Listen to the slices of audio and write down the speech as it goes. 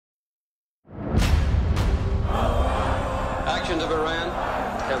actions of Iran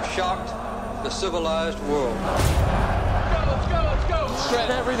have shocked the civilized world. Let's go!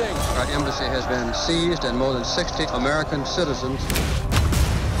 Shred everything! Our embassy has been seized and more than 60 American citizens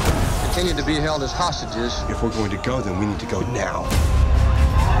continue to be held as hostages. If we're going to go, then we need to go now.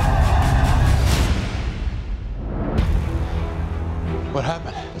 What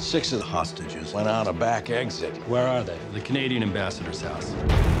happened? 6 of the hostages went out a back exit. Where are they? The Canadian ambassador's house.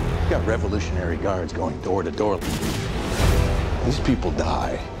 Got Revolutionary Guards going door to door. These people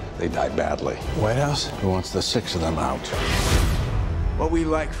die. They die badly. White House? Who wants the 6 of them out? What we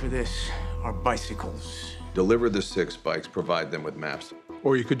like for this are bicycles. Deliver the 6 bikes, provide them with maps.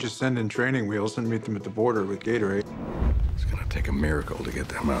 Or you could just send in training wheels and meet them at the border with Gatorade. It's gonna take a miracle to get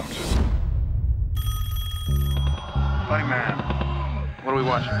them out. Buddy man, what are we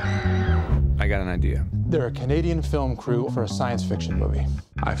watching? I got an idea. They're a Canadian film crew for a science fiction movie.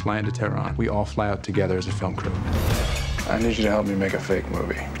 I fly into Tehran. We all fly out together as a film crew. I need you to help me make a fake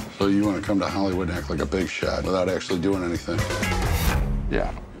movie. So you want to come to Hollywood and act like a big shot without actually doing anything?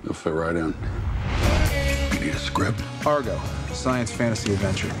 Yeah. You'll fit right in. You need a script? Argo, science fantasy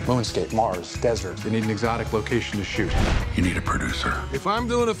adventure. Moonscape, Mars, desert. They need an exotic location to shoot. You need a producer. If I'm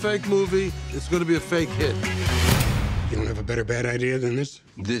doing a fake movie, it's going to be a fake hit. You don't have a better bad idea than this?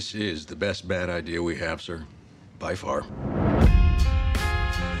 This is the best bad idea we have, sir. By far.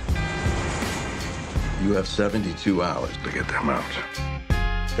 You have 72 hours to get them out.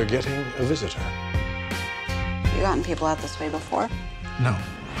 They're getting a visitor. You gotten people out this way before? No.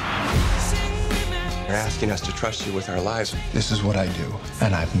 You're asking us to trust you with our lives. This is what I do,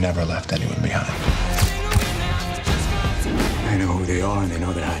 and I've never left anyone behind. They know who they are and they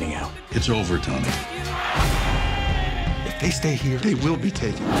know they're hiding out. It's over, Tony. If they stay here, they will be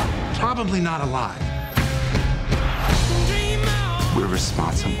taken. Probably not alive. We're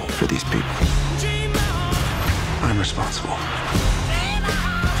responsible for these people. I'm responsible.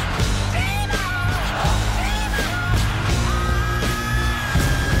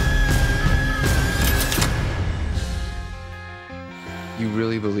 You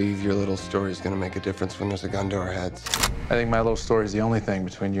really believe your little story is going to make a difference when there's a gun to our heads? I think my little story is the only thing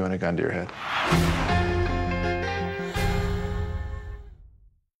between you and a gun to your head.